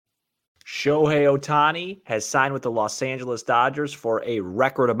Shohei Ohtani has signed with the Los Angeles Dodgers for a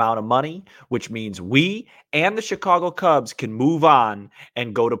record amount of money, which means we and the Chicago Cubs can move on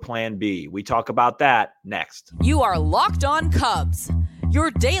and go to Plan B. We talk about that next. You are Locked On Cubs,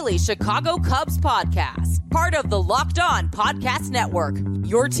 your daily Chicago Cubs podcast, part of the Locked On Podcast Network,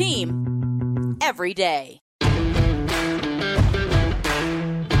 your team every day.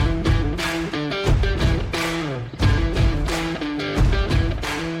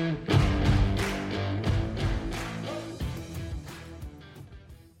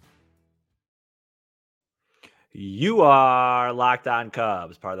 You are Locked On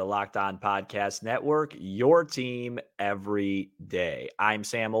Cubs, part of the Locked On Podcast Network, your team every day. I'm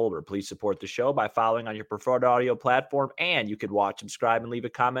Sam Olber. Please support the show by following on your preferred audio platform, and you could watch, subscribe, and leave a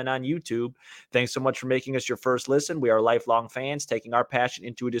comment on YouTube. Thanks so much for making us your first listen. We are lifelong fans, taking our passion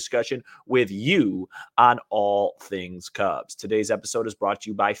into a discussion with you on all things Cubs. Today's episode is brought to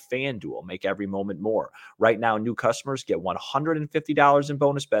you by FanDuel. Make every moment more. Right now, new customers get $150 in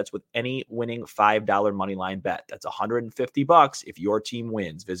bonus bets with any winning $5 moneyline bet. That's $150 if your team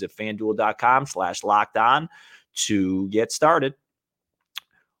wins. Visit FanDuel.com/locked on to get started.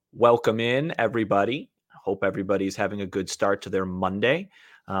 Welcome in, everybody. Hope everybody's having a good start to their Monday.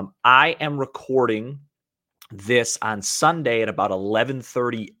 I am recording this on Sunday at about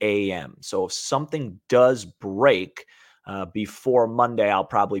 11:30 a.m. So if something does break before Monday, I'll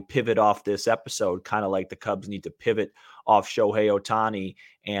probably pivot off this episode, kind of like the Cubs need to pivot off Shohei Ohtani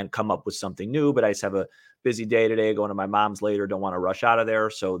and come up with something new. But I just have a busy day today, going to my mom's later, don't want to rush out of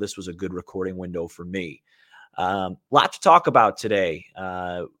there. So this was a good recording window for me. Lot to talk about today.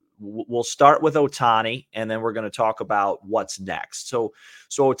 We'll start with Ohtani, and then we're going to talk about what's next. So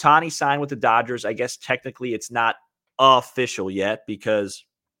Ohtani signed with the Dodgers. I guess technically it's not official yet because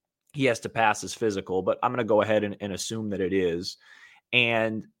he has to pass his physical, but I'm going to go ahead and assume that it is.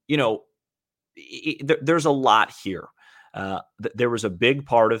 And, you know, there's a lot here. There was a big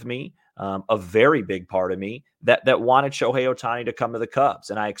part of me, a very big part of me that wanted Shohei Ohtani to come to the Cubs.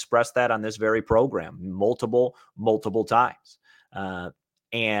 And I expressed that on this very program multiple times.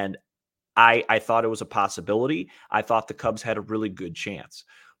 And I thought it was a possibility. I thought the Cubs had a really good chance.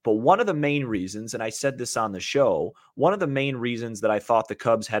 But one of the main reasons, and I said this on the show, one of the main reasons that I thought the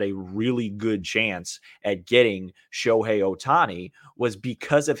Cubs had a really good chance at getting Shohei Ohtani was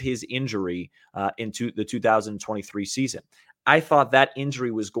because of his injury into the 2023 season. I thought that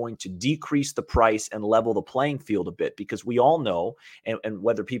injury was going to decrease the price and level the playing field a bit, because we all know, and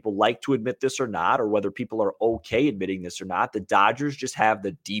whether people like to admit this or not, or whether people are okay admitting this or not, the Dodgers just have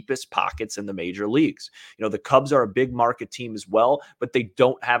the deepest pockets in the major leagues. You know, the Cubs are a big market team as well, but they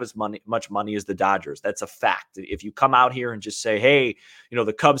don't have as much money as the Dodgers. That's a fact. If you come out here and just say, hey, you know,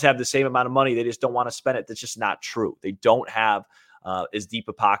 the Cubs have the same amount of money, they just don't want to spend it, that's just not true. They don't have as deep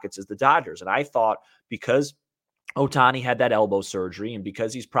a pockets as the Dodgers. And I thought because Ohtani had that elbow surgery, and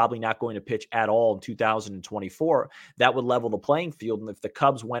because he's probably not going to pitch at all in 2024, that would level the playing field. And if the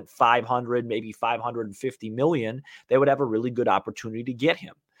Cubs went 500, maybe 550 million, they would have a really good opportunity to get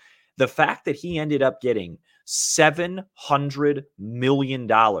him. The fact that he ended up getting $700 million,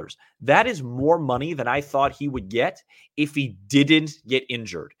 that is more money than I thought he would get if he didn't get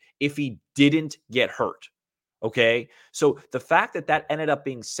injured, if he didn't get hurt. Okay. So the fact that ended up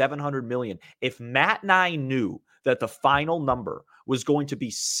being $700 million, if Matt and I knew that the final number was going to be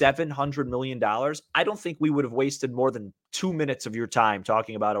 $700 million, I don't think we would have wasted more than 2 minutes of your time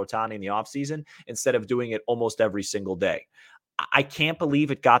talking about Ohtani in the offseason instead of doing it almost every single day. I can't believe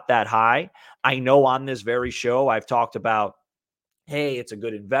it got that high. I know on this very show, I've talked about, hey, it's a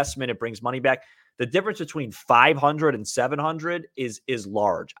good investment. It brings money back. The difference between 500 and 700 is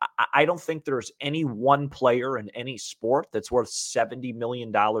large. I don't think there's any one player in any sport that's worth $70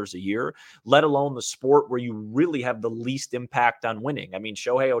 million a year, let alone the sport where you really have the least impact on winning. I mean,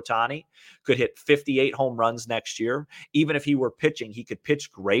 Shohei Ohtani could hit 58 home runs next year. Even if he were pitching, he could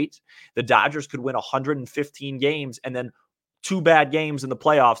pitch great. The Dodgers could win 115 games, and then 2 bad games in the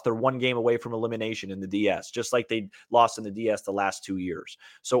playoffs, they're 1 game away from elimination in the DS, just like they lost in the DS the last 2 years.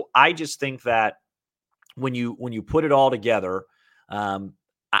 So I just think that when you put it all together, I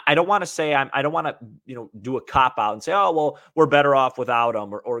don't want to say I don't want to do a cop out and say, oh well, we're better off without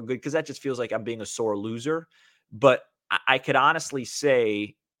him or good, because that just feels like I'm being a sore loser. But I could honestly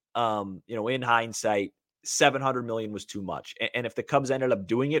say, in hindsight, $700 million was too much. And if the Cubs ended up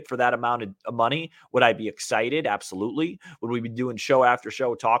doing it for that amount of money, would I be excited? Absolutely. Would we be doing show after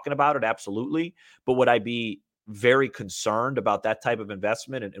show talking about it? Absolutely. But would I be very concerned about that type of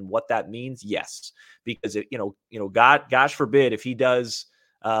investment and what that means? Yes. Because God, gosh forbid, if he does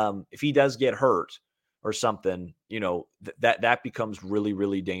get hurt, or something, that becomes really,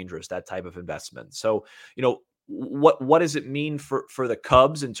 really dangerous, that type of investment. So, what does it mean for the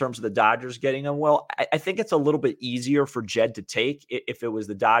Cubs in terms of the Dodgers getting him? Well, I think it's a little bit easier for Jed to take if it was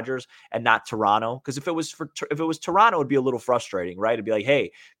the Dodgers and not Toronto. Because if it was Toronto, it'd be a little frustrating, right? It'd be like,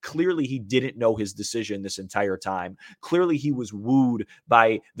 hey, clearly he didn't know his decision this entire time. Clearly he was wooed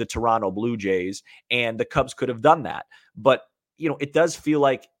by the Toronto Blue Jays, and the Cubs could have done that. But it does feel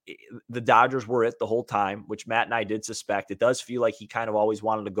like the Dodgers were it the whole time, which Matt and I did suspect. It does feel like he kind of always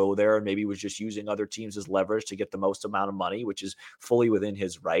wanted to go there, and maybe was just using other teams as leverage to get the most amount of money, which is fully within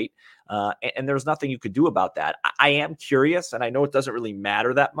his right. And there's nothing you could do about that. I am curious, and I know it doesn't really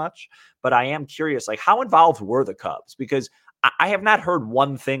matter that much, but I am curious, like, how involved were the Cubs? Because I have not heard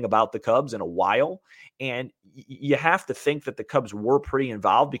one thing about the Cubs in a while. And you have to think that the Cubs were pretty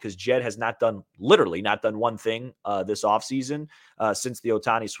involved, because Jed has literally not done one thing this offseason since the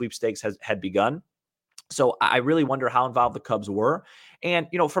Ohtani sweepstakes had begun. So I really wonder how involved the Cubs were. And,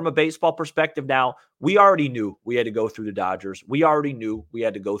 from a baseball perspective now, we already knew we had to go through the Dodgers. We already knew we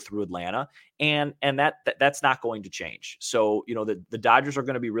had to go through Atlanta. And that's not going to change. So, the Dodgers are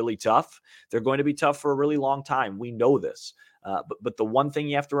going to be really tough. They're going to be tough for a really long time. We know this. But the one thing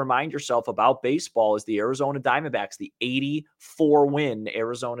you have to remind yourself about baseball is the Arizona Diamondbacks, the 84-win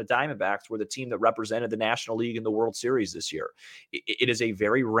Arizona Diamondbacks, were the team that represented the National League in the World Series this year. It is a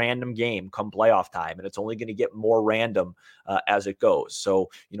very random game come playoff time, and it's only going to get more random as it goes. So,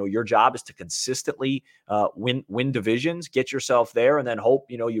 your job is to consistently win divisions, get yourself there, and then hope,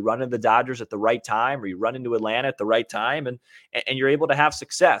 you run into the Dodgers at the right time, or you run into Atlanta at the right time, and you're able to have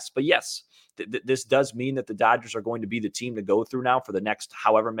success. But yes, this does mean that the Dodgers are going to be the team to go through now for the next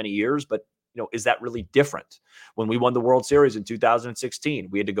however many years. But, is that really different? When we won the World Series in 2016,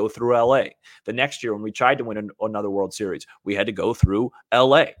 we had to go through LA. The next year, when we tried to win another World Series, we had to go through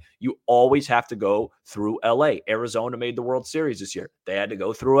LA. You always have to go through LA. Arizona made the World Series this year. They had to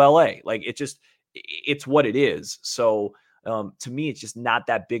go through LA. Like, it's what it is. So, to me, it's just not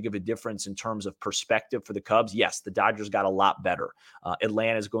that big of a difference in terms of perspective for the Cubs. Yes, the Dodgers got a lot better.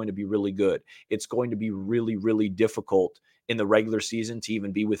 Atlanta is going to be really good. It's going to be really, really difficult in the regular season to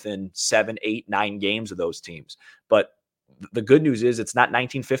even be within 7, 8, 9 games of those teams. But the good news is it's not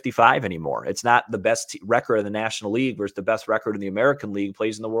 1955 anymore. It's not the best record in the National League versus the best record in the American League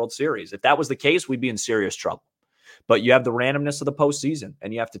plays in the World Series. If that was the case, we'd be in serious trouble. But you have the randomness of the postseason,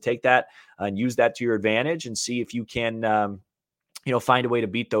 and you have to take that and use that to your advantage and see if you can, find a way to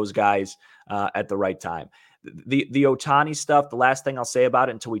beat those guys at the right time. The Ohtani stuff, the last thing I'll say about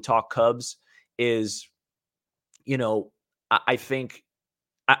it until we talk Cubs is, I think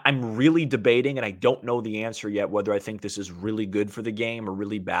I'm really debating, and I don't know the answer yet, whether I think this is really good for the game or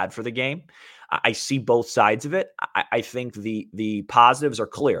really bad for the game. I see both sides of it. I think the positives are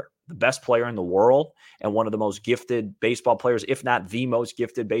clear. The best player in the world and one of the most gifted baseball players, if not the most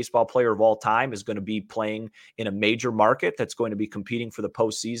gifted baseball player of all time, is going to be playing in a major market that's going to be competing for the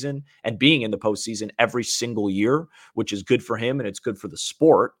postseason and being in the postseason every single year, which is good for him and it's good for the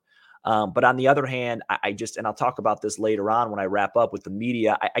sport. But on the other hand, and I'll talk about this later on when I wrap up with the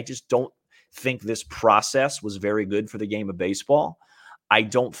media, I just don't think this process was very good for the game of baseball. I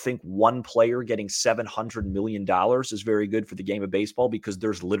don't think one player getting $700 million is very good for the game of baseball, because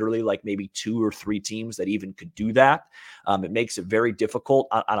there's literally like maybe 2 or 3 teams that even could do that. It makes it very difficult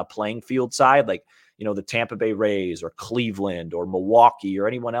on a playing field side, like, the Tampa Bay Rays or Cleveland or Milwaukee or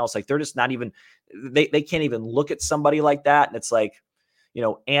anyone else. Like, they're just not even, they can't even look at somebody like that. And it's like,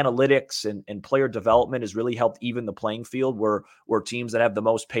 analytics and player development has really helped even the playing field, where teams that have the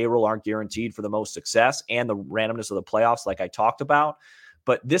most payroll aren't guaranteed for the most success, and the randomness of the playoffs, like I talked about.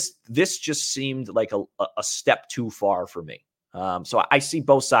 But this just seemed like a step too far for me. So I see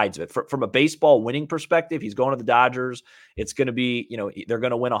both sides of it. From a baseball winning perspective, he's going to the Dodgers. It's going to be, they're going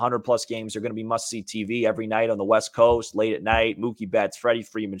to win 100+ games. They're going to be must-see TV every night on the West Coast, late at night. Mookie Betts, Freddie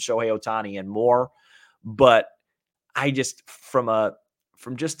Freeman, Shohei Ohtani, and more. But I just, from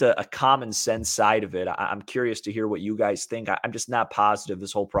just a common sense side of it, I'm curious to hear what you guys think. I'm just not positive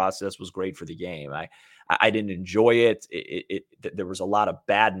this whole process was great for the game. I didn't enjoy it. There was a lot of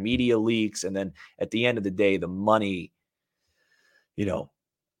bad media leaks. And then at the end of the day, the money,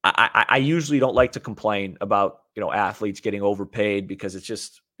 I usually don't like to complain about, athletes getting overpaid, because it's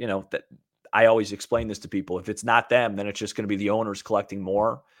just, that I always explain this to people. If it's not them, then it's just going to be the owners collecting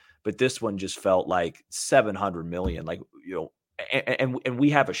more. But this one just felt like $700 million, like, and we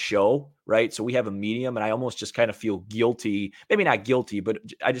have a show, right? So we have a medium, and I almost just kind of feel guilty, maybe not guilty, but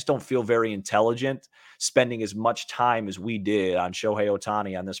I just don't feel very intelligent spending as much time as we did on Shohei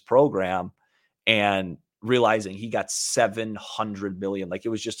Ohtani on this program. And realizing he got 700 million. Like, it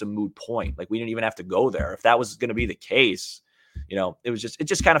was just a moot point. Like, we didn't even have to go there. If that was going to be the case, it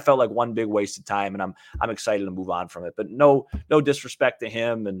just kind of felt like one big waste of time, and I'm excited to move on from it. But no disrespect to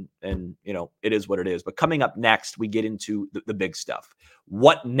him, and it is what it is. But coming up next, we get into the big stuff.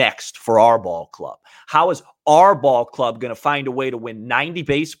 What next for our ball club? How is our ball club going to find a way to win 90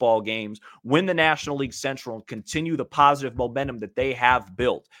 baseball games, win the National League Central, and continue the positive momentum that they have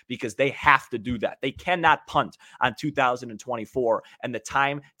built? Because they have to do that. They cannot punt on 2024, and the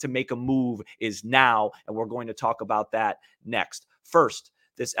time to make a move is now, and we're going to talk about that next. First,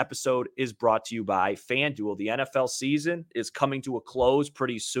 this episode is brought to you by FanDuel. The NFL season is coming to a close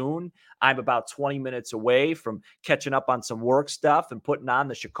pretty soon. I'm about 20 minutes away from catching up on some work stuff and putting on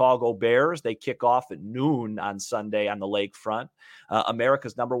the Chicago Bears. They kick off at noon on Sunday on the lakefront.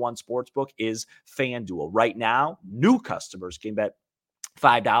 America's #1 sportsbook is FanDuel. Right now, new customers can bet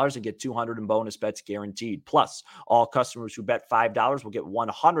 $5 and get $200 in bonus bets guaranteed. Plus, all customers who bet $5 will get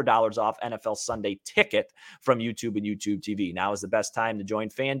 $100 off NFL Sunday Ticket from YouTube and YouTube TV. Now is the best time to join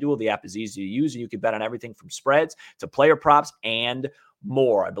FanDuel. The app is easy to use, and you can bet on everything from spreads to player props and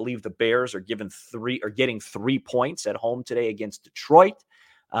more. I believe the Bears are getting 3 points at home today against Detroit.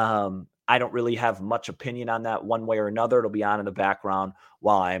 I don't really have much opinion on that one way or another. It'll be on in the background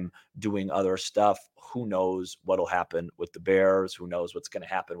while I'm doing other stuff. Who knows what'll happen with the Bears? Who knows what's going to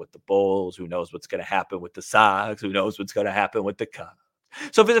happen with the Bulls? Who knows what's going to happen with the Sox? Who knows what's going to happen with the Cubs?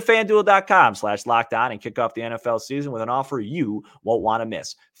 So visit FanDuel.com/lockedon and kick off the NFL season with an offer you won't want to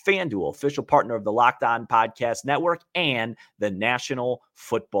miss. FanDuel, official partner of the Locked On Podcast Network and the National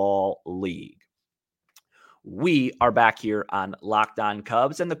Football League. We are back here on Locked On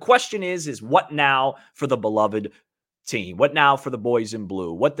Cubs, and the question is what now for the beloved team? What now for the boys in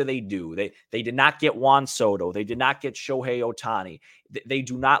blue? What do? They did not get Juan Soto. They did not get Shohei Ohtani. They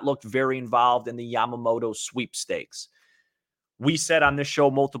do not look very involved in the Yamamoto sweepstakes. We said on this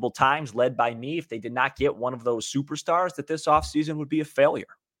show multiple times, led by me, if they did not get one of those superstars, that this offseason would be a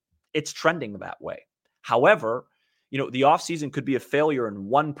failure. It's trending that way. However, the offseason could be a failure in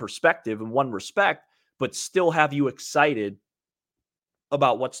one perspective, in one respect, but still have you excited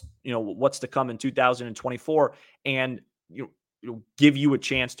about what's to come in 2024 and give you a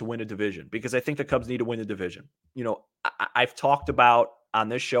chance to win a division, because I think the Cubs need to win the division. I've talked about on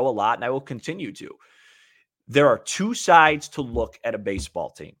this show a lot, and I will continue to. There are two sides to look at a baseball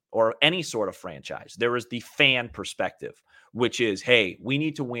team or any sort of franchise. There is the fan perspective, which is, hey, we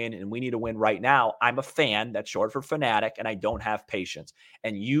need to win, and we need to win right now. I'm a fan, that's short for fanatic, and I don't have patience.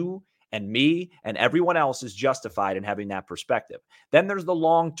 And you and me and everyone else is justified in having that perspective. Then there's the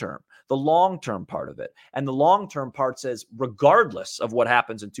long-term part of it. And the long-term part says, regardless of what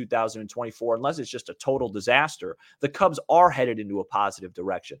happens in 2024, unless it's just a total disaster, the Cubs are headed into a positive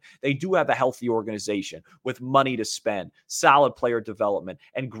direction. They do have a healthy organization with money to spend, solid player development,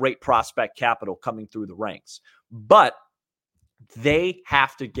 and great prospect capital coming through the ranks. But they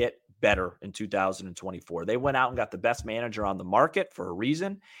have to get better in 2024. They went out and got the best manager on the market for a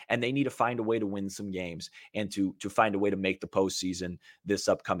reason, and they need to find a way to win some games and to find a way to make the postseason this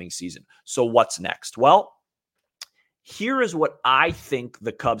upcoming season. So what's next? Well, here is what I think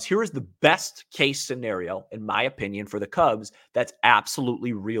here is the best case scenario, in my opinion, for the Cubs that's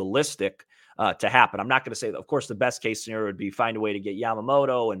absolutely realistic to happen. I'm not going to say that, of course, the best case scenario would be find a way to get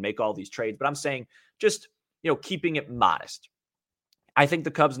Yamamoto and make all these trades, but I'm saying just, keeping it modest. I think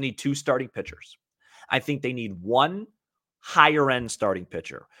the Cubs need 2 starting pitchers. I think they need 1 higher-end starting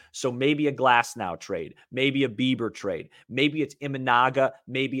pitcher. So maybe a Glasnow trade, maybe a Bieber trade, maybe it's Imanaga,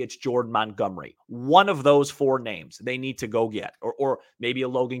 maybe it's Jordan Montgomery. One of those 4 names they need to go get, or maybe a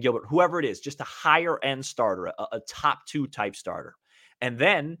Logan Gilbert, whoever it is, just a higher-end starter, a top 2 type starter. And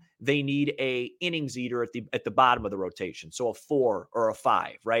then they need a innings eater at the bottom of the rotation, so a 4 or a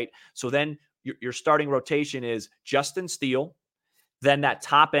 5, right? So then your starting rotation is Justin Steele, then that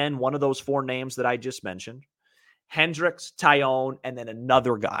top end, one of those 4 names that I just mentioned, Hendricks, Tyone, and then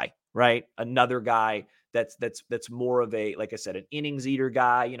another guy, right? Another guy that's more of a, like I said, an innings eater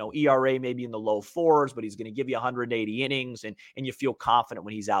guy, ERA maybe in the low 4s, but he's going to give you 180 innings and you feel confident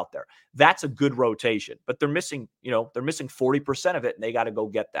when he's out there. That's a good rotation, but they're missing 40% of it, and they got to go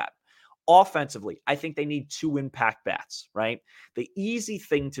get that. Offensively, I think they need 2 impact bats, right? The easy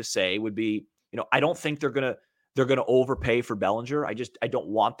thing to say would be, I don't think they're going to overpay for Bellinger. I don't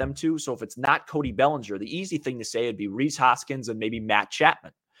want them to. So if it's not Cody Bellinger, the easy thing to say would be Rhys Hoskins and maybe Matt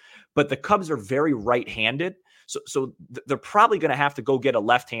Chapman. But the Cubs are very right-handed. So they're probably going to have to go get a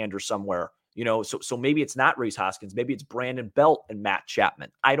left-hander somewhere. So maybe it's not Rhys Hoskins. Maybe it's Brandon Belt and Matt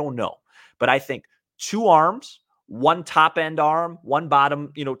Chapman. I don't know. But I think 2 arms, 1 top-end arm, 1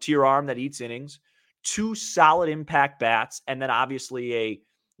 bottom, tier arm that eats innings, two solid impact bats, and then obviously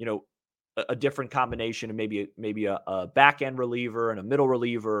a different combination of maybe a back end reliever and a middle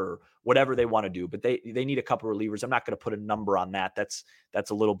reliever or whatever they want to do. But they need a couple relievers. I'm not going to put a number on that. That's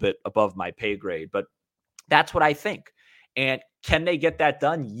a little bit above my pay grade, but that's what I think. And can they get that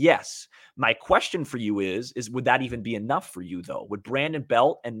done? Yes. My question for you is would that even be enough for you, though? Would Brandon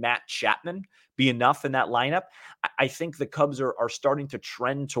Belt and Matt Chapman be enough in that lineup? I think the Cubs are starting to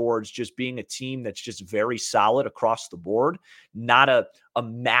trend towards just being a team that's just very solid across the board, not a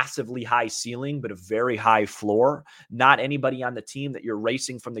massively high ceiling, but a very high floor. Not anybody on the team that you're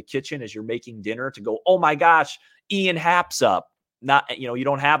racing from the kitchen as you're making dinner to go, oh my gosh, Ian Happ's up. Not, you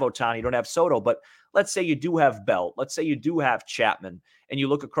don't have Ohtani, you don't have Soto, but let's say you do have Belt. Let's say you do have Chapman, and you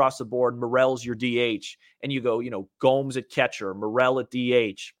look across the board, Morel's your DH, and you go, Gomes at catcher, Morel at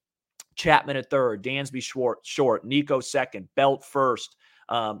DH, Chapman at third, Dansby short, Nico second, Belt first,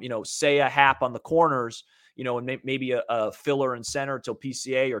 say a Happ on the corners, and maybe a filler in center till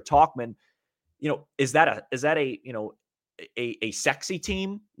PCA or Talkman. Is that a sexy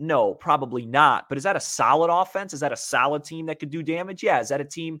team? No, probably not. But is that a solid offense? Is that a solid team that could do damage? Yeah. Is that a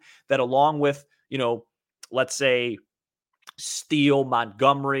team that, along with, let's say Steele,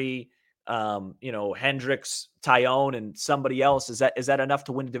 Montgomery, Hendricks, Tyone, and somebody else, is that enough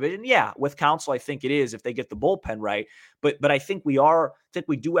to win the division? Yeah. With Counsell, I think it is if they get the bullpen right. But I think we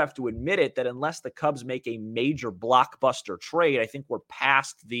do have to admit it, that unless the Cubs make a major blockbuster trade, I think we're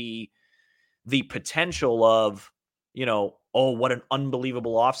past the potential of, oh, what an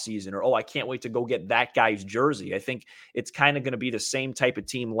unbelievable offseason, or, oh, I can't wait to go get that guy's jersey. I think it's kind of going to be the same type of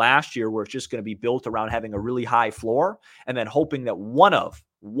team last year, where it's just going to be built around having a really high floor and then hoping that one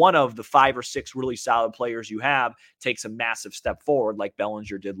of the 5 or 6 really solid players you have takes a massive step forward like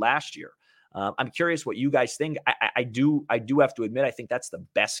Bellinger did last year. I'm curious what you guys think. I do have to admit, I think that's the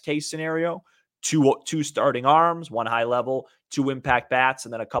best case scenario. Two starting arms, 1 high level, 2 impact bats,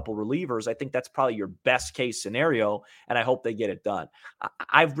 and then a couple relievers. I think that's probably your best case scenario, and I hope they get it done.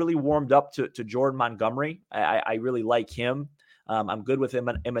 I've really warmed up to Jordan Montgomery. I really like him. I'm good with him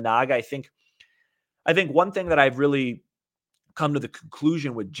and Imanaga. I think one thing that I've really come to the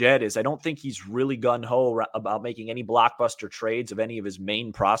conclusion with Jed is I don't think he's really gung-ho about making any blockbuster trades of any of his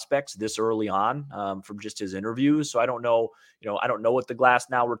main prospects this early on, from just his interviews. So I don't know, I don't know what the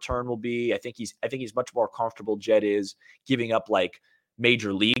Glasnow return will be. I think he's much more comfortable, Jed is, giving up like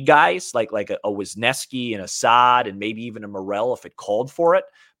major league guys like a Wisniewski and a Saad and maybe even a Morel if it called for it.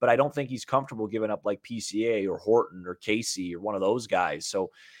 But I don't think he's comfortable giving up like PCA or Horton or Casey or one of those guys.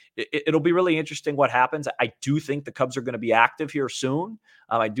 So it'll be really interesting what happens. I do think the Cubs are going to be active here soon.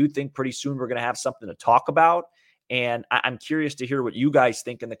 I do think pretty soon we're going to have something to talk about. And I'm curious to hear what you guys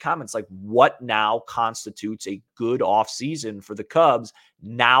think in the comments. Like, what now constitutes a good offseason for the Cubs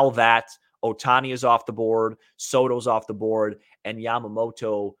now that Ohtani is off the board, Soto's off the board, and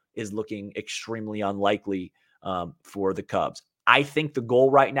Yamamoto is looking extremely unlikely for the Cubs? I think the goal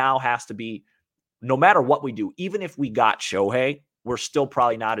right now has to be, no matter what we do, even if we got Shohei, we're still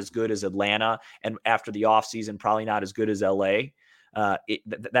probably not as good as Atlanta, and after the offseason, probably not as good as LA.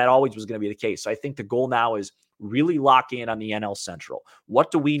 That always was going to be the case. So I think the goal now is really lock in on the NL Central.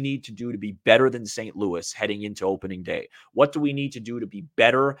 What do we need to do to be better than St. Louis heading into opening day? What do we need to do to be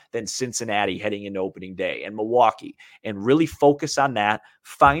better than Cincinnati heading into opening day and Milwaukee? And really focus on that,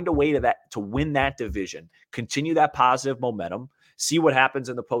 find a way to win that division, continue that positive momentum, see what happens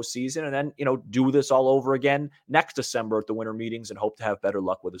in the postseason, and then, do this all over again next December at the winter meetings and hope to have better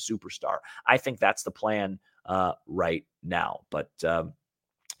luck with a superstar. I think that's the plan right now. But,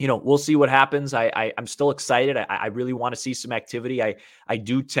 we'll see what happens. I'm still excited. I really want to see some activity. I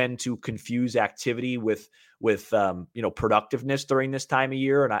do tend to confuse activity with productiveness during this time of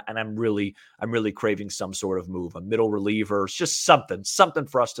year. And I'm really craving some sort of move, a middle reliever, just something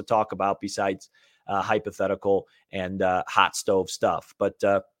for us to talk about besides hypothetical and hot stove stuff. But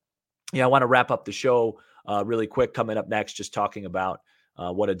I want to wrap up the show really quick. Coming up next, just talking about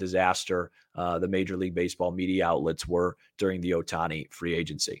what a disaster the Major League Baseball media outlets were during the Ohtani free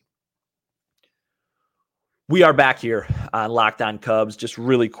agency. We are back here on Locked On Cubs. Just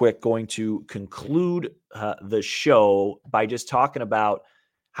really quick, going to conclude the show by just talking about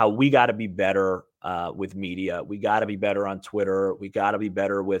how we got to be better with media. We got to be better on Twitter. We got to be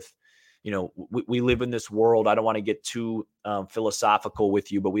better with, we live in this world. I don't want to get too philosophical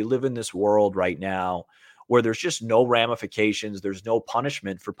with you, but we live in this world right now where there's just no ramifications. There's no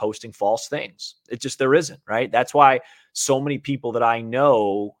punishment for posting false things. There isn't, right? That's why so many people that I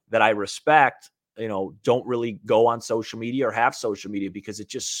know that I respect, don't really go on social media or have social media, because it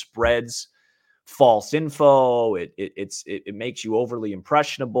just spreads false info. It makes you overly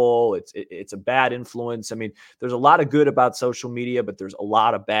impressionable. It's a bad influence. I mean, there's a lot of good about social media, but there's a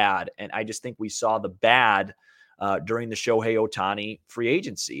lot of bad. And I just think we saw the bad during the Shohei Ohtani free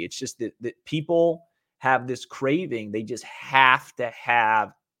agency. It's just that people have this craving. They just have to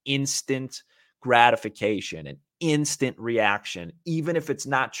have instant gratification and instant reaction. Even if it's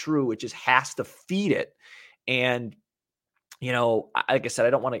not true, it just has to feed it. And like I said,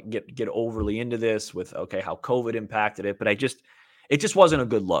 I don't want to get overly into this with, how COVID impacted it, but it just wasn't a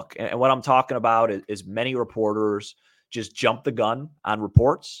good look. And what I'm talking about is many reporters just jumped the gun on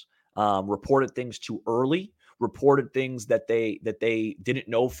reports, reported things too early, reported things that they didn't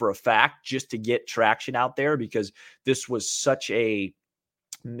know for a fact just to get traction out there, because this was such a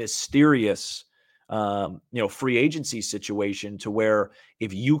mysterious free agency situation, to where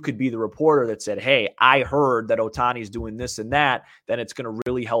if you could be the reporter that said, hey, I heard that Ohtani's doing this and that, then it's going to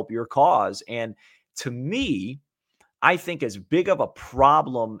really help your cause. And to me, I think as big of a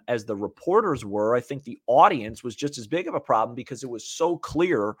problem as the reporters were, I think the audience was just as big of a problem, because it was so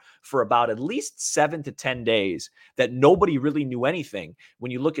clear for about at least 7 to 10 days that nobody really knew anything.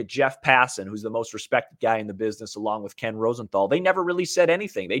 When you look at Jeff Passan, who's the most respected guy in the business, along with Ken Rosenthal, they never really said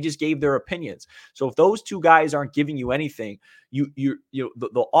anything. They just gave their opinions. So if those two guys aren't giving you anything,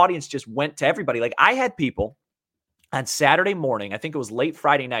 the audience just went to everybody. Like, I had people on Saturday morning, I think it was late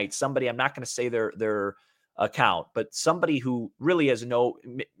Friday night, somebody, I'm not going to say their account, but somebody who really has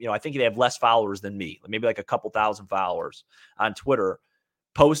I think they have less followers than me, maybe like a couple thousand followers on Twitter,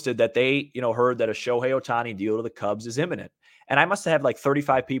 posted that they, heard that a Shohei Ohtani deal to the Cubs is imminent. And I must have had like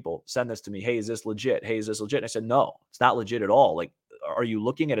 35 people send this to me. Hey, is this legit? Hey, is this legit? And I said, no, it's not legit at all. Like, are you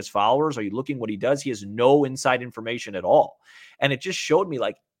looking at his followers? Are you looking what he does? He has no inside information at all. And it just showed me,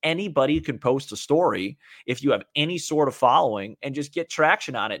 like, anybody can post a story if you have any sort of following and just get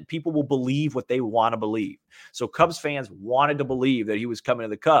traction on it, and people will believe what they want to believe. So Cubs fans wanted to believe that he was coming to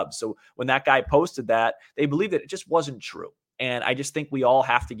the Cubs. So when that guy posted that, they believed that it just wasn't true. And I just think we all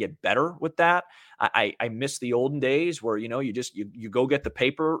have to get better with that. I miss the olden days where, you go get the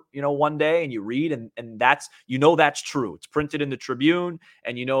paper, one day and you read, and that's, that's true. It's printed in the Tribune,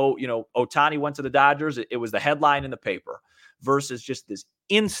 and, Ohtani went to the Dodgers. It was the headline in the paper, versus just this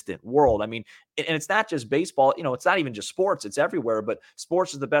instant world. I mean, and it's not just baseball, it's not even just sports, it's everywhere, but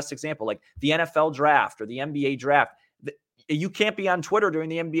sports is the best example. Like the NFL draft or the NBA draft, you can't be on Twitter during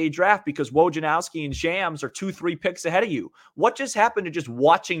the NBA draft because Wojnarowski and Shams are 2-3 picks ahead of you. What just happened to just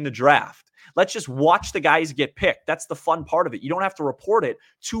watching the draft? Let's just watch the guys get picked. That's the fun part of it. You don't have to report it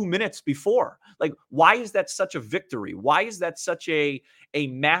 2 minutes before. Like, why is that such a victory? Why is that such a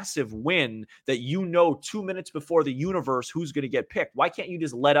massive win that 2 minutes before the universe who's going to get picked? Why can't you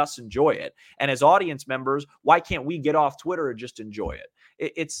just let us enjoy it? And as audience members, why can't we get off Twitter and just enjoy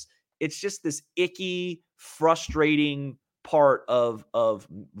it? It's just this icky, frustrating part of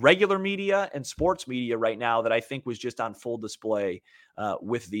regular media and sports media right now that I think was just on full display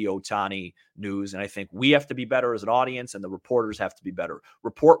with the Ohtani news. And I think we have to be better as an audience, and the reporters have to be better.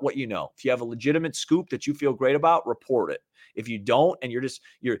 Report what you know. If you have a legitimate scoop that you feel great about, report it. If you don't, and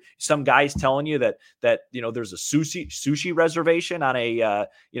you're some guys telling you that there's a sushi reservation on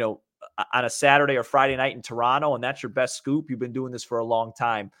a Saturday or Friday night in Toronto, and that's your best scoop, you've been doing this for a long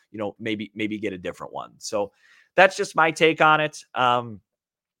time, maybe get a different one. So that's just my take on it.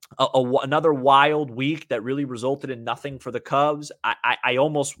 Another wild week that really resulted in nothing for the Cubs. I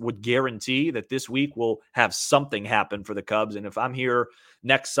almost would guarantee that this week will have something happen for the Cubs. And if I'm here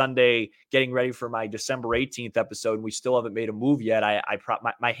next Sunday getting ready for my December 18th episode and we still haven't made a move yet,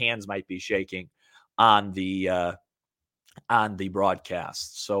 my hands might be shaking on the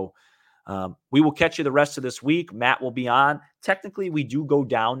broadcast. So we will catch you the rest of this week. Matt will be on. Technically, we do go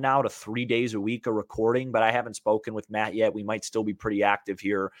down now to 3 days a week of recording, but I haven't spoken with Matt yet. We might still be pretty active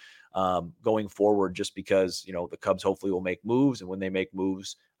here going forward, just because, the Cubs hopefully will make moves. And when they make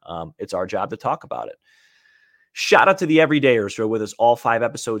moves, it's our job to talk about it. Shout out to the Everydayers who are with us all 5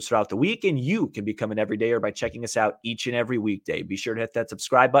 episodes throughout the week, and you can become an Everydayer by checking us out each and every weekday. Be sure to hit that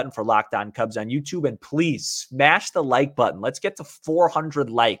subscribe button for Locked On Cubs on YouTube, and please smash the like button. Let's get to 400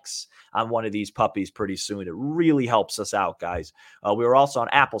 likes on one of these puppies pretty soon. It really helps us out, guys. We are also on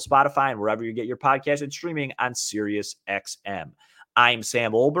Apple, Spotify, and wherever you get your podcast, and streaming on Sirius XM. I'm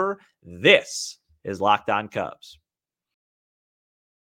Sam Olber. This is Locked On Cubs.